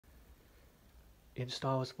in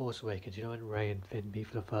Star Wars Force Awakens, you know when Rey and Finn meet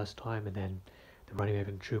for the first time and then they're running away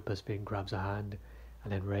from troopers, Finn grabs a hand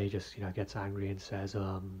and then Rey just, gets angry and says,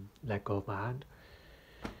 let go of my hand.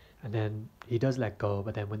 And then he does let go,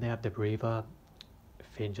 but then when they have the breather,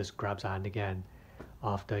 Finn just grabs her hand again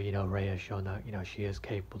after, Rey has shown that, she is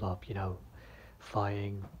capable of,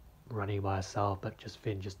 fighting, running by herself, but just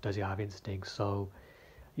Finn just doesn't have instincts. So,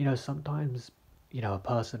 sometimes, a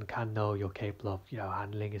person can know you're capable of,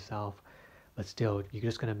 handling yourself, but still, you're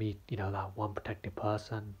just going to meet, that one protective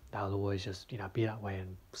person that'll always just, be that way.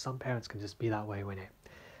 And some parents can just be that way when it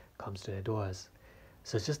comes to their daughters.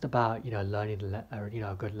 So it's just about, learning,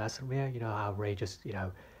 a good lesson here, how Ray just,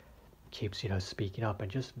 keeps, speaking up,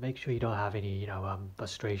 and just make sure you don't have any,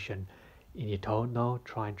 frustration in your tone though.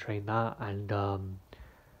 Try and train that, and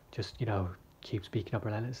just, keep speaking up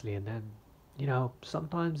relentlessly. And then,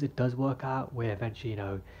 sometimes it does work out where eventually,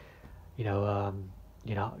 you know, um,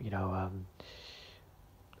 you know, you know, um,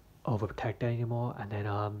 overprotect anymore. And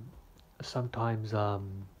then, sometimes,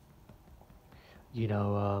 you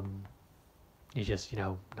know, you just,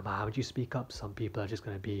 no matter how much you speak up, some people are just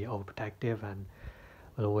going to be overprotective and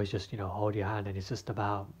will always just, hold your hand. And it's just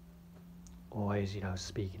about always,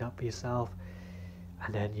 speaking up for yourself,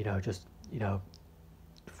 and then, just,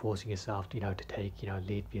 forcing yourself, to take,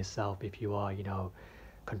 lead for yourself if you are,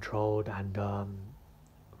 controlled, and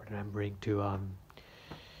remembering to,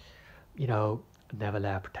 you know, never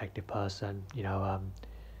let a protective person,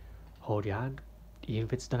 hold your hand, even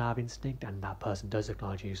if it's done out of instinct, and that person does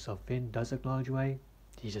acknowledge you. So Finn does acknowledge Way,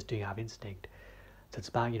 he's just doing it out of instinct. So it's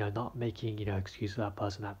about, not making, excuses for that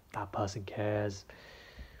person, that person cares.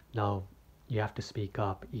 No, you have to speak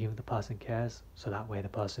up, even if the person cares, so that way the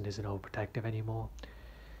person isn't overprotective anymore.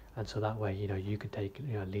 And so that way, you can take,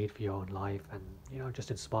 lead for your own life, and,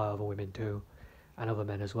 just inspire other women too, and other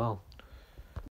men as well.